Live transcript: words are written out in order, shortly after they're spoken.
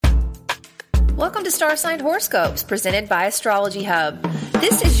Welcome to Star Sign Horoscopes, presented by Astrology Hub.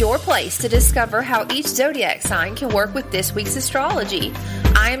 This is your place to discover how each zodiac sign can work with this week's astrology.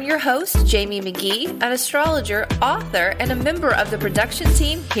 I am your host, Jamie Magee, an astrologer, author, and a member of the production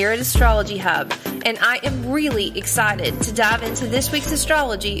team here at Astrology Hub, and I am really excited to dive into this week's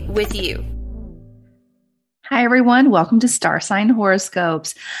astrology with you. Hi, everyone. Welcome to Star Sign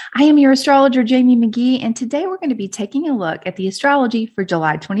Horoscopes. I am your astrologer, Jamie Magee, and today we're going to be taking a look at the astrology for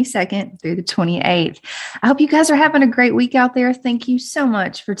July 22nd through the 28th. I hope you guys are having a great week out there. Thank you so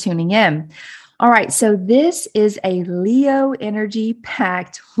much for tuning in. All right, so this is a Leo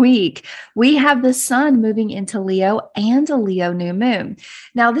energy-packed week. We have the sun moving into Leo and a Leo new moon.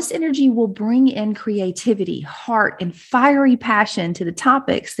 Now, this energy will bring in creativity, heart, and fiery passion to the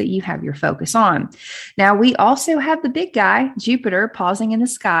topics that you have your focus on. Now, we also have the big guy, Jupiter, pausing in the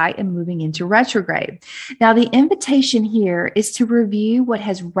sky and moving into retrograde. Now, the invitation here is to review what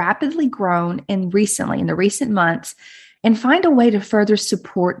has rapidly grown in the recent months, and find a way to further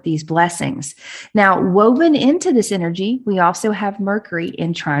support these blessings. Now, woven into this energy, we also have Mercury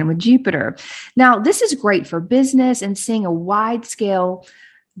in trine with Jupiter. Now, this is great for business and seeing a wide scale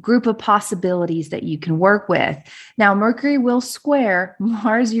group of possibilities that you can work with. Now, Mercury will square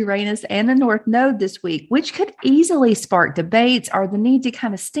Mars, Uranus, and the North Node this week, which could easily spark debates or the need to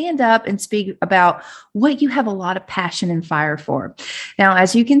kind of stand up and speak about what you have a lot of passion and fire for. Now,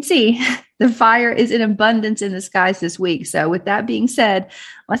 as you can see, the fire is in abundance in the skies this week. So with that being said,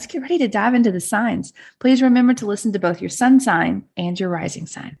 let's get ready to dive into the signs. Please remember to listen to both your sun sign and your rising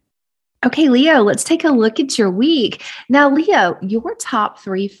sign. Okay, Leo, let's take a look at your week. Now, Leo, your top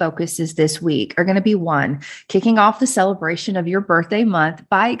 3 focuses this week are going to be 1, kicking off the celebration of your birthday month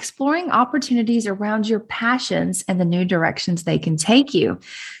by exploring opportunities around your passions and the new directions they can take you.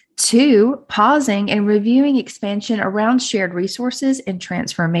 2, pausing and reviewing expansion around shared resources and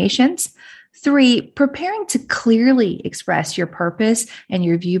transformations. 3, preparing to clearly express your purpose and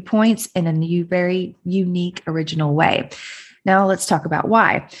your viewpoints in a new, very unique, original way. Now let's talk about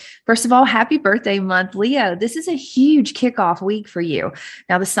why. First of all, happy birthday month, Leo. This is a huge kickoff week for you.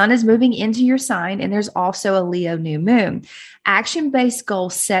 Now the sun is moving into your sign and there's also a Leo new moon. Action-based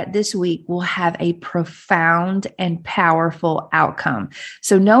goals set this week will have a profound and powerful outcome.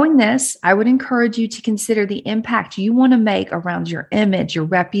 So knowing this, I would encourage you to consider the impact you want to make around your image, your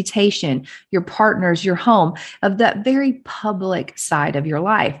reputation, your partners, your home, of that very public side of your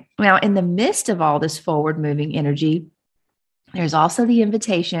life. Now, in the midst of all this forward-moving energy, there's also the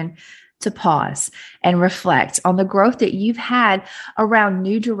invitation to pause and reflect on the growth that you've had around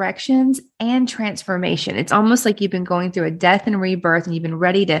new directions and transformation. It's almost like you've been going through a death and rebirth and you've been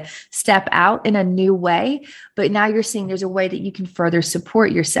ready to step out in a new way, but now you're seeing there's a way that you can further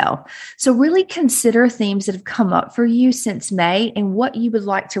support yourself. So really consider themes that have come up for you since May and what you would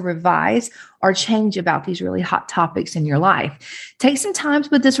like to revise or change about these really hot topics in your life. Take some time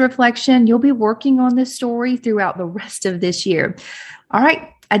with this reflection. You'll be working on this story throughout the rest of this year. All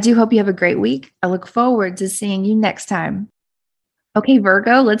right. I do hope you have a great week. I look forward to seeing you next time. Okay,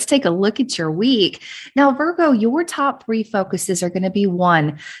 Virgo, let's take a look at your week. Now, Virgo, your top 3 focuses are going to be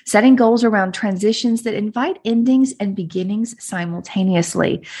 1, setting goals around transitions that invite endings and beginnings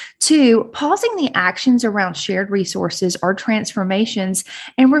simultaneously. 2, pausing the actions around shared resources or transformations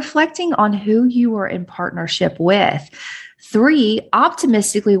and reflecting on who you are in partnership with. 3,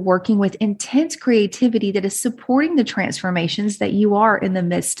 optimistically working with intense creativity that is supporting the transformations that you are in the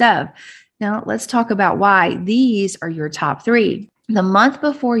midst of. Now, let's talk about why these are your top 3. The month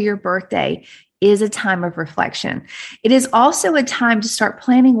before your birthday is a time of reflection. It is also a time to start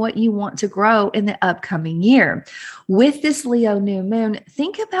planning what you want to grow in the upcoming year. With this Leo new moon,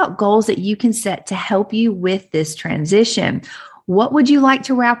 think about goals that you can set to help you with this transition. What would you like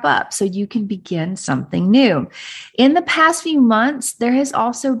to wrap up so you can begin something new? In the past few months, there has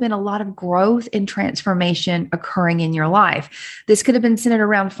also been a lot of growth and transformation occurring in your life. This could have been centered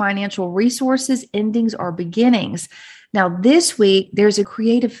around financial resources, endings, or beginnings. Now, this week, there's a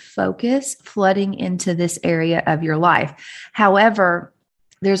creative focus flooding into this area of your life. However,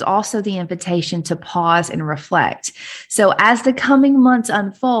 there's also the invitation to pause and reflect. So as the coming months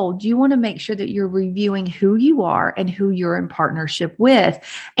unfold, you want to make sure that you're reviewing who you are and who you're in partnership with.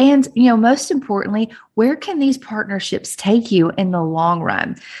 And, most importantly, where can these partnerships take you in the long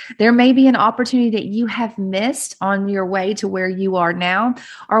run? There may be an opportunity that you have missed on your way to where you are now,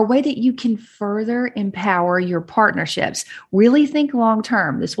 or a way that you can further empower your partnerships. Really think long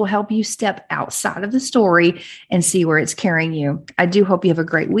term. This will help you step outside of the story and see where it's carrying you. I do hope you have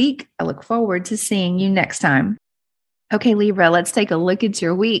a great week. I look forward to seeing you next time. Okay, Libra, let's take a look at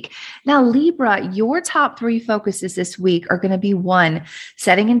your week. Now, Libra, your top 3 focuses this week are going to be 1,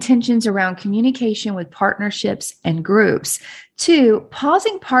 setting intentions around communication with partnerships and groups. 2,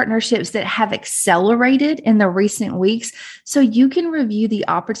 pausing partnerships that have accelerated in the recent weeks so you can review the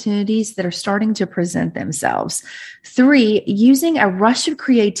opportunities that are starting to present themselves. 3, using a rush of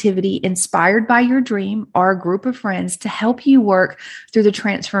creativity inspired by your dream or a group of friends to help you work through the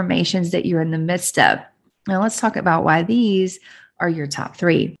transformations that you're in the midst of. Now, let's talk about why these are your top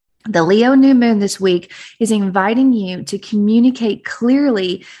 3. The Leo new moon this week is inviting you to communicate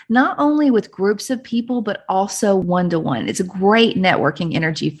clearly, not only with groups of people, but also one-to-one. It's a great networking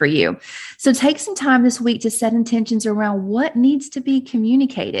energy for you. So take some time this week to set intentions around what needs to be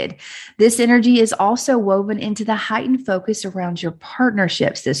communicated. This energy is also woven into the heightened focus around your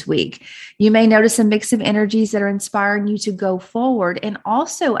partnerships this week. You may notice a mix of energies that are inspiring you to go forward and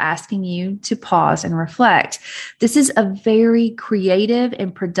also asking you to pause and reflect. This is a very creative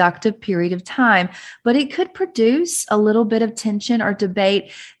and productive period of time, but it could produce a little bit of tension or debate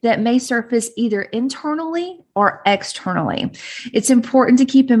that may surface either internally or externally. It's important to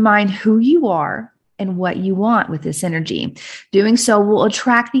keep in mind who you are and what you want with this energy. Doing so will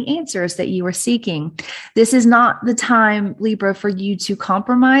attract the answers that you are seeking. This is not the time, Libra, for you to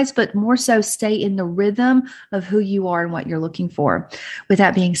compromise, but more so stay in the rhythm of who you are and what you're looking for. With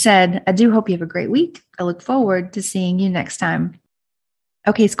that being said, I do hope you have a great week. I look forward to seeing you next time.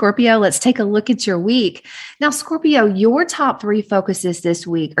 Okay, Scorpio, let's take a look at your week. Now, Scorpio, your top 3 focuses this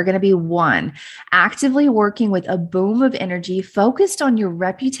week are going to be 1, actively working with a boom of energy focused on your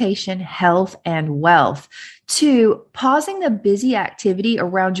reputation, health, and wealth. 2, pausing the busy activity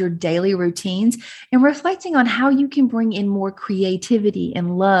around your daily routines and reflecting on how you can bring in more creativity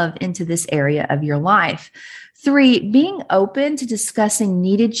and love into this area of your life. 3, being open to discussing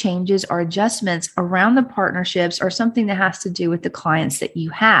needed changes or adjustments around the partnerships or something that has to do with the clients that you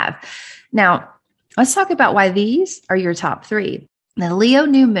have. Now, let's talk about why these are your top 3. The Leo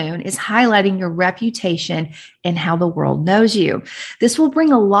new moon is highlighting your reputation and how the world knows you. This will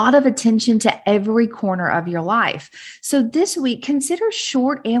bring a lot of attention to every corner of your life. So this week, consider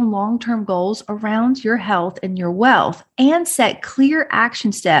short and long-term goals around your health and your wealth and set clear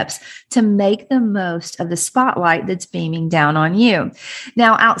action steps to make the most of the spotlight that's beaming down on you.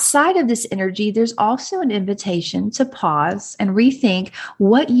 Now, outside of this energy, there's also an invitation to pause and rethink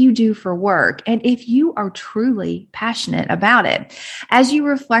what you do for work and if you are truly passionate about it. As you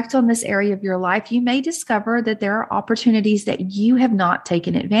reflect on this area of your life, you may discover that there are opportunities that you have not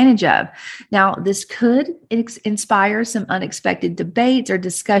taken advantage of. Now, this could inspire some unexpected debates or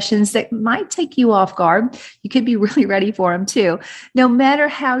discussions that might take you off guard. You could be really ready for them too. No matter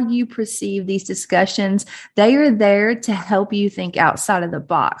how you perceive these discussions, they are there to help you think outside of the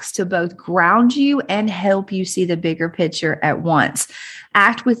box, to both ground you and help you see the bigger picture at once.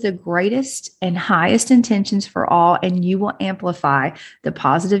 Act with the greatest and highest intentions for all, and you will amplify the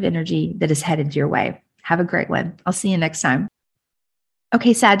positive energy that is headed your way. Have a great one. I'll see you next time.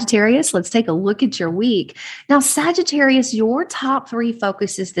 Okay, Sagittarius, let's take a look at your week. Now, Sagittarius, your top 3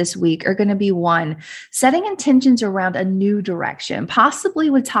 focuses this week are going to be 1, setting intentions around a new direction, possibly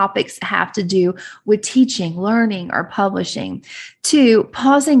with topics that have to do with teaching, learning, or publishing. 2,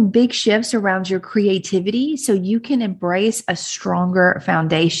 pausing big shifts around your creativity so you can embrace a stronger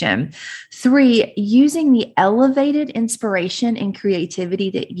foundation. 3, using the elevated inspiration and creativity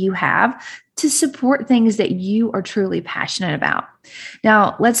that you have to support things that you are truly passionate about.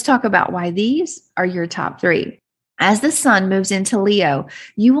 Now, let's talk about why these are your top 3. As the sun moves into Leo,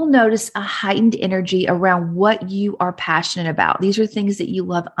 you will notice a heightened energy around what you are passionate about. These are things that you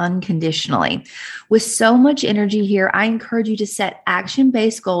love unconditionally. With so much energy here, I encourage you to set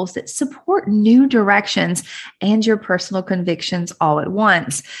action-based goals that support new directions and your personal convictions all at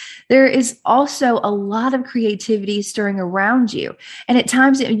once. There is also a lot of creativity stirring around you. And at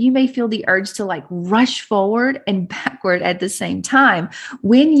times you may feel the urge to rush forward and backward at the same time.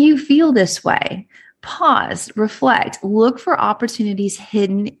 When you feel this way, pause, reflect, look for opportunities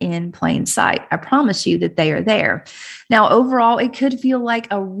hidden in plain sight. I promise you that they are there. Now, overall, it could feel like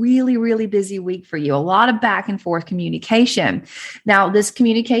a really, really busy week for you. A lot of back and forth communication. Now, this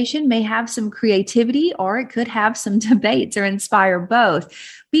communication may have some creativity or it could have some debates or inspire both.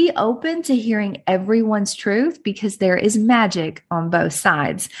 Be open to hearing everyone's truth because there is magic on both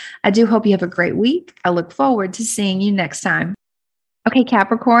sides. I do hope you have a great week. I look forward to seeing you next time. Okay,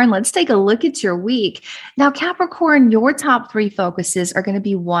 Capricorn, let's take a look at your week. Now, Capricorn, your top 3 focuses are going to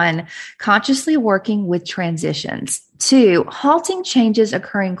be 1, consciously working with transitions. 2, halting changes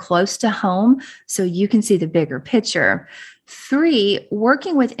occurring close to home so you can see the bigger picture. 3,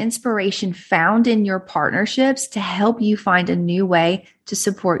 working with inspiration found in your partnerships to help you find a new way to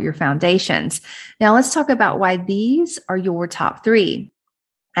support your foundations. Now, let's talk about why these are your top 3.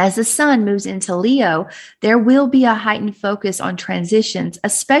 As the sun moves into Leo, there will be a heightened focus on transitions,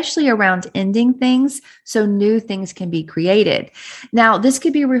 especially around ending things so new things can be created. Now, this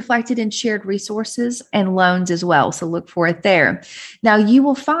could be reflected in shared resources and loans as well, so look for it there. Now, you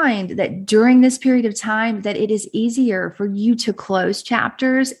will find that during this period of time that it is easier for you to close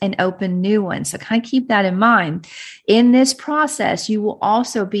chapters and open new ones, so kind of keep that in mind. In this process, you will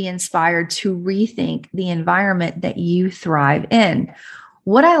also be inspired to rethink the environment that you thrive in.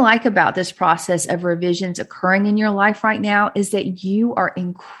 What I like about this process of revisions occurring in your life right now is that you are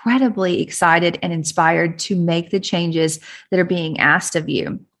incredibly excited and inspired to make the changes that are being asked of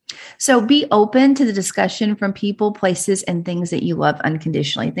you. So be open to the discussion from people, places, and things that you love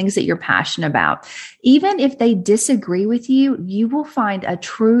unconditionally, things that you're passionate about. Even if they disagree with you, you will find a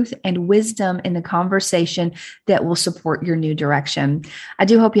truth and wisdom in the conversation that will support your new direction. I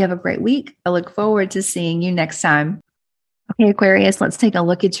do hope you have a great week. I look forward to seeing you next time. Okay, Aquarius, let's take a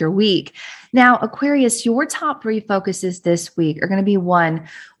look at your week. Now, Aquarius, your top 3 focuses this week are going to be 1,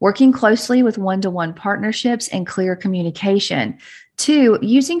 working closely with one-to-one partnerships and clear communication. 2,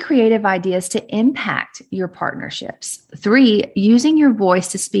 using creative ideas to impact your partnerships. 3, using your voice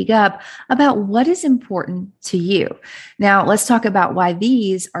to speak up about what is important to you. Now, let's talk about why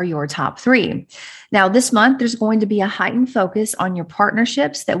these are your top 3. Now, this month, there's going to be a heightened focus on your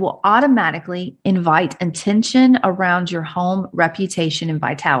partnerships that will automatically invite attention around your home, reputation, and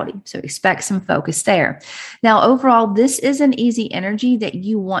vitality. So expect some focus there. Now, overall, this is an easy energy that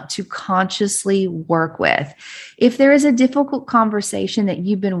you want to consciously work with. If there is a difficult conversation that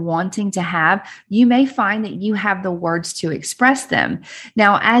you've been wanting to have, you may find that you have the words to express them.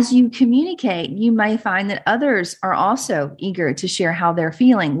 Now, as you communicate, you may find that others are also eager to share how they're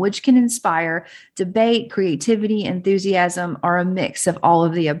feeling, which can inspire debate, creativity, enthusiasm, or a mix of all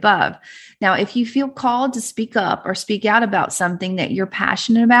of the above. Now, if you feel called to speak up or speak out about something that you're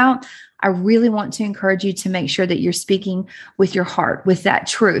passionate about, I really want to encourage you to make sure that you're speaking with your heart, with that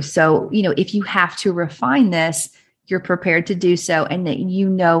truth. So, if you have to refine this, you're prepared to do so, and that you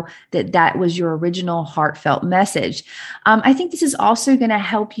know that that was your original heartfelt message. I think this is also going to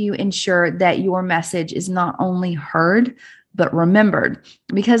help you ensure that your message is not only heard, but remembered,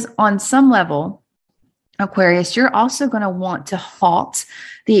 because on some level, Aquarius, you're also going to want to halt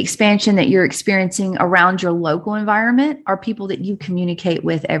the expansion that you're experiencing around your local environment or people that you communicate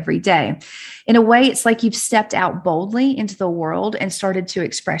with every day. In a way, it's like you've stepped out boldly into the world and started to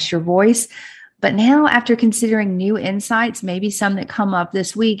express your voice. But now, after considering new insights, maybe some that come up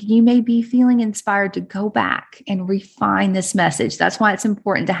this week, you may be feeling inspired to go back and refine this message. That's why it's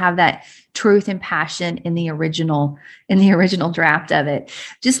important to have that truth and passion in the original draft of it.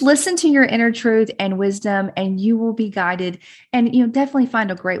 Just listen to your inner truth and wisdom, and you will be guided, and definitely find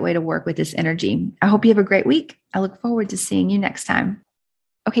a great way to work with this energy. I hope you have a great week. I look forward to seeing you next time.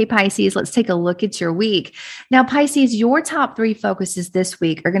 Okay, Pisces, let's take a look at your week. Now, Pisces, your top 3 focuses this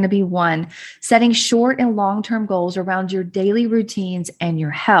week are going to be 1, setting short and long-term goals around your daily routines and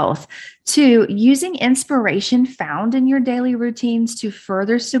your health. 2, using inspiration found in your daily routines to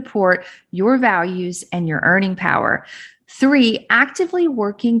further support your values and your earning power. 3, actively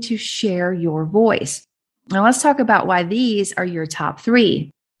working to share your voice. Now, let's talk about why these are your top 3.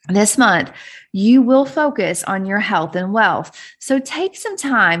 This month, you will focus on your health and wealth. So take some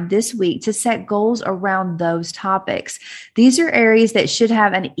time this week to set goals around those topics. These are areas that should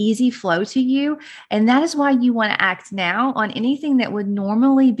have an easy flow to you. And that is why you want to act now on anything that would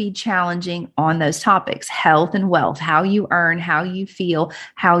normally be challenging on those topics: health and wealth, how you earn, how you feel,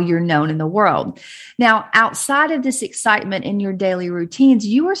 how you're known in the world. Now, outside of this excitement in your daily routines,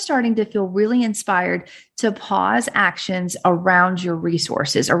 you are starting to feel really inspired to pause actions around your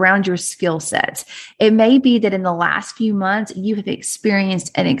resources, around your skill sets. It may be that in the last few months, you have experienced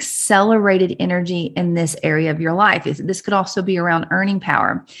an accelerated energy in this area of your life. This could also be around earning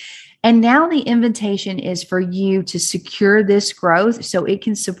power. And now the invitation is for you to secure this growth so it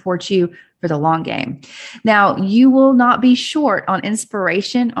can support you for the long game. Now, you will not be short on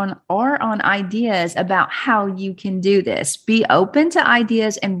inspiration or on ideas about how you can do this. Be open to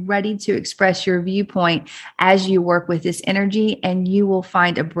ideas and ready to express your viewpoint as you work with this energy, and you will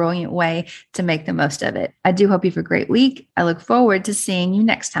find a brilliant way to make the most of it. I do hope you have a great week. I look forward to seeing you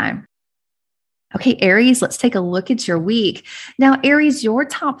next time. Okay, Aries, let's take a look at your week. Now, Aries, your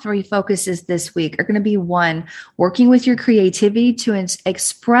top 3 focuses this week are going to be 1, working with your creativity to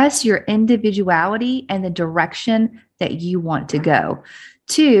express your individuality and the direction that you want to go.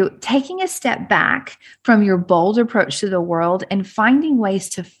 2, taking a step back from your bold approach to the world and finding ways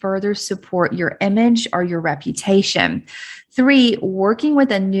to further support your image or your reputation. 3, working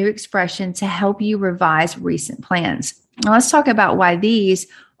with a new expression to help you revise recent plans. Now let's talk about why these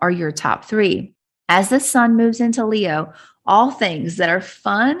are your top 3. As the sun moves into Leo, all things that are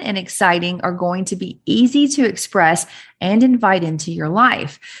fun and exciting are going to be easy to express and invite into your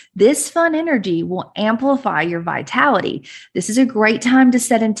life. This fun energy will amplify your vitality. This is a great time to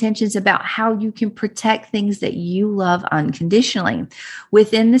set intentions about how you can protect things that you love unconditionally.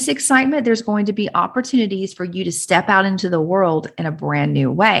 Within this excitement, there's going to be opportunities for you to step out into the world in a brand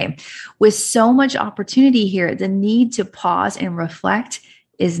new way. With so much opportunity here, the need to pause and reflect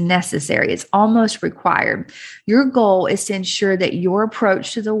is necessary. It's almost required. Your goal is to ensure that your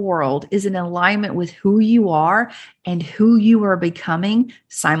approach to the world is in alignment with who you are and who you are becoming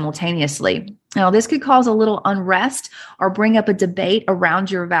simultaneously. Now, this could cause a little unrest or bring up a debate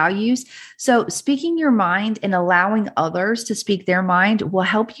around your values. So speaking your mind and allowing others to speak their mind will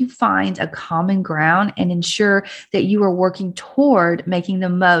help you find a common ground and ensure that you are working toward making the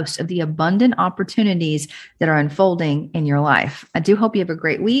most of the abundant opportunities that are unfolding in your life. I do hope you have a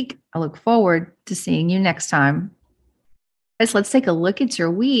great week. I look forward to seeing you next time. Let's take a look at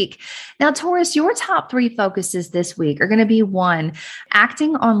your week. Now, Taurus, your top 3 focuses this week are going to be 1,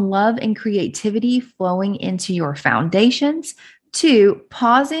 acting on love and creativity flowing into your foundations. 2,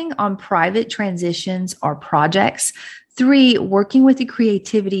 pausing on private transitions or projects. 3, working with the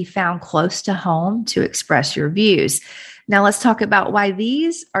creativity found close to home to express your views. Now, let's talk about why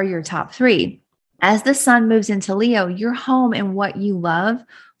these are your top 3. As the sun moves into Leo, your home and what you love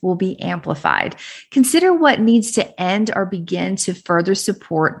will be amplified. Consider what needs to end or begin to further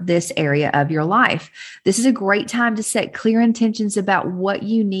support this area of your life. This is a great time to set clear intentions about what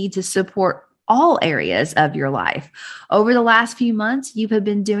you need to support all areas of your life. Over the last few months, you have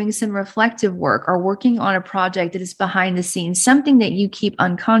been doing some reflective work or working on a project that is behind the scenes, something that you keep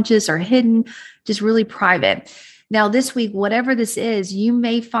unconscious or hidden, just really private. Now, this week, whatever this is, you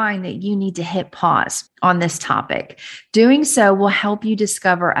may find that you need to hit pause on this topic. Doing so will help you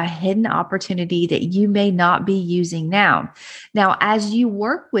discover a hidden opportunity that you may not be using now. Now, as you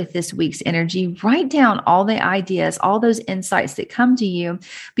work with this week's energy, write down all the ideas, all those insights that come to you,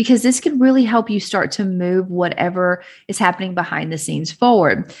 because this can really help you start to move whatever is happening behind the scenes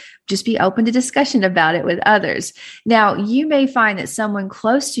forward. Just be open to discussion about it with others. Now, you may find that someone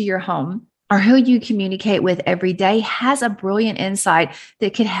close to your home or who you communicate with every day has a brilliant insight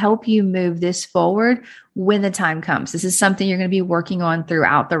that could help you move this forward when the time comes. This is something you're going to be working on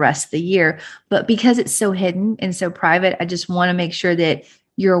throughout the rest of the year. But because it's so hidden and so private, I just want to make sure that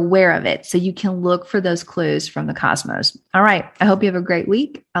you're aware of it so you can look for those clues from the cosmos. All right. I hope you have a great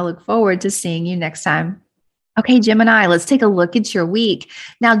week. I look forward to seeing you next time. Okay, Gemini, let's take a look at your week.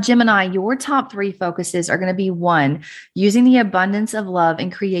 Now, Gemini, your top 3 focuses are going to be 1, using the abundance of love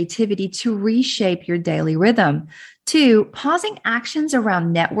and creativity to reshape your daily rhythm. 2, pausing actions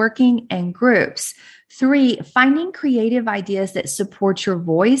around networking and groups. 3, finding creative ideas that support your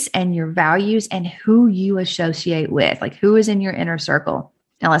voice and your values and who you associate with, like who is in your inner circle.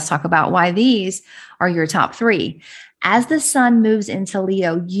 Now, let's talk about why these are your top 3. As the sun moves into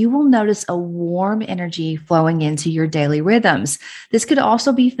Leo, you will notice a warm energy flowing into your daily rhythms. This could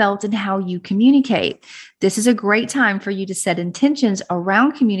also be felt in how you communicate. This is a great time for you to set intentions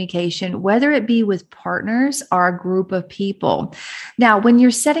around communication, whether it be with partners or a group of people. Now, when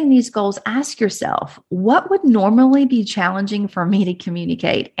you're setting these goals, ask yourself, what would normally be challenging for me to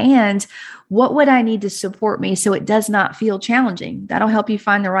communicate? And what would I need to support me so it does not feel challenging? That'll help you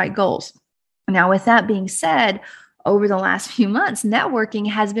find the right goals. Now, with that being said, over the last few months, networking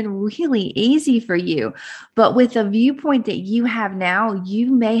has been really easy for you. But with the viewpoint that you have now,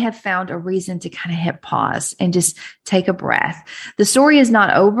 you may have found a reason to kind of hit pause and just take a breath. The story is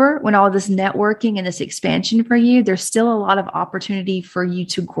not over when all this networking and this expansion for you. There's still a lot of opportunity for you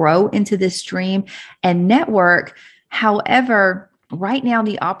to grow into this stream and network. However, right now,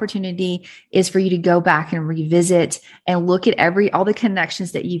 the opportunity is for you to go back and revisit and look at all the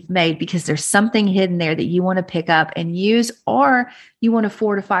connections that you've made, because there's something hidden there that you want to pick up and use, or you want to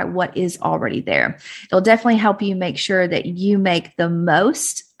fortify what is already there. It'll definitely help you make sure that you make the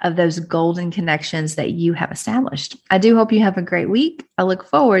most of those golden connections that you have established. I do hope you have a great week. I look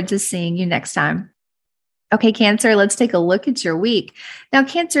forward to seeing you next time. Okay, Cancer, let's take a look at your week. Now,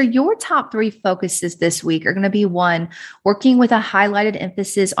 Cancer, your top 3 focuses this week are going to be 1, working with a highlighted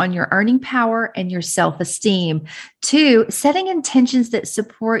emphasis on your earning power and your self-esteem. 2, setting intentions that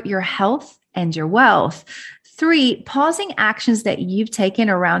support your health and your wealth. 3, pausing actions that you've taken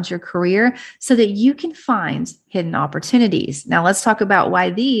around your career so that you can find hidden opportunities. Now let's talk about why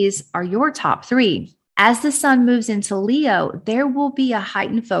these are your top 3. As the sun moves into Leo, there will be a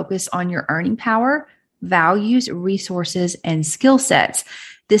heightened focus on your earning power, values, resources, and skill sets.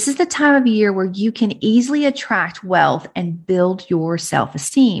 This is the time of year where you can easily attract wealth and build your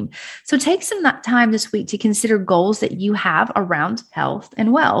self-esteem. So take some time this week to consider goals that you have around health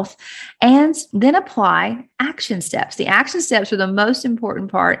and wealth, and then apply action steps. The action steps are the most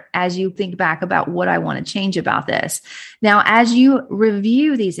important part as you think back about what I want to change about this. Now, as you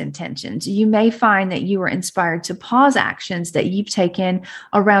review these intentions, you may find that you are inspired to pause actions that you've taken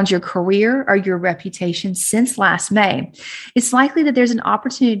around your career or your reputation since last May. It's likely that there's an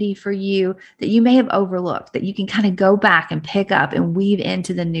opportunity for you that you may have overlooked that you can kind of go back and pick up and weave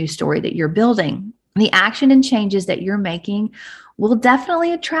into the new story that you're building. The action and changes that you're making will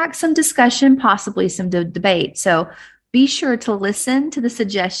definitely attract some discussion, possibly some debate. So be sure to listen to the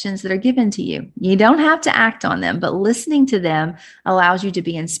suggestions that are given to you. You don't have to act on them, but listening to them allows you to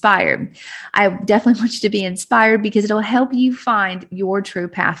be inspired. I definitely want you to be inspired because it'll help you find your true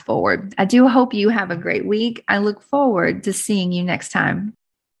path forward. I do hope you have a great week. I look forward to seeing you next time.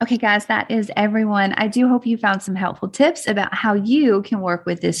 Okay, guys, that is everyone. I do hope you found some helpful tips about how you can work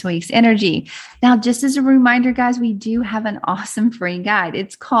with this week's energy. Now, just as a reminder, guys, we do have an awesome free guide.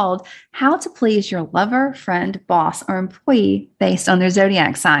 It's called How to Please Your Lover, Friend, Boss, or Employee Based on Their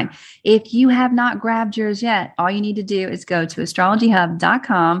Zodiac Sign. If you have not grabbed yours yet, all you need to do is go to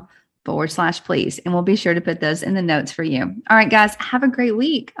astrologyhub.com/please, and we'll be sure to put those in the notes for you. All right, guys, have a great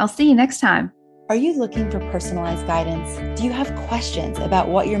week. I'll see you next time. Are you looking for personalized guidance? Do you have questions about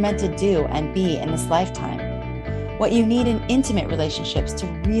what you're meant to do and be in this lifetime? What you need in intimate relationships to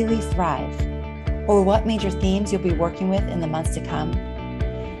really thrive? Or what major themes you'll be working with in the months to come?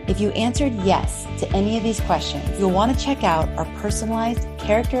 If you answered yes to any of these questions, you'll want to check out our personalized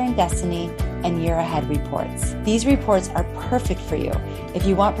character and destiny and year ahead reports. These reports are perfect for you if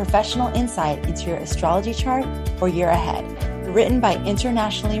you want professional insight into your astrology chart or year ahead. Written by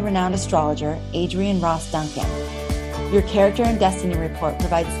internationally renowned astrologer Adrian Ross Duncan. Your Character and Destiny report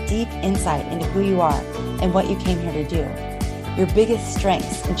provides deep insight into who you are and what you came here to do, your biggest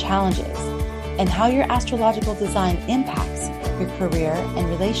strengths and challenges, and how your astrological design impacts your career and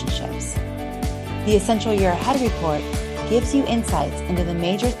relationships. The Essential Year Ahead report gives you insights into the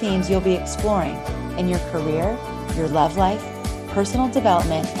major themes you'll be exploring in your career, your love life, personal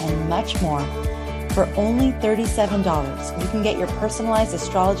development, and much more. For only $37, you can get your personalized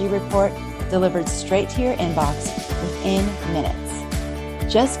astrology report delivered straight to your inbox within minutes.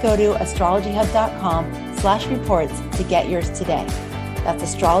 Just go to astrologyhub.com/reports to get yours today. That's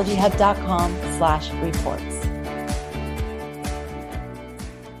astrologyhub.com/reports.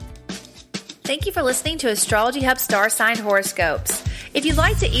 Thank you for listening to Astrology Hub Star Sign Horoscopes. If you'd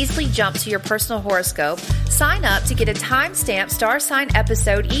like to easily jump to your personal horoscope, sign up to get a timestamped star sign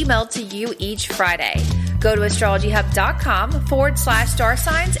episode emailed to you each Friday. Go to astrologyhub.com/star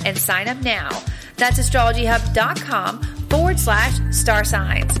signs and sign up now. That's astrologyhub.com/star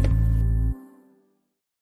signs.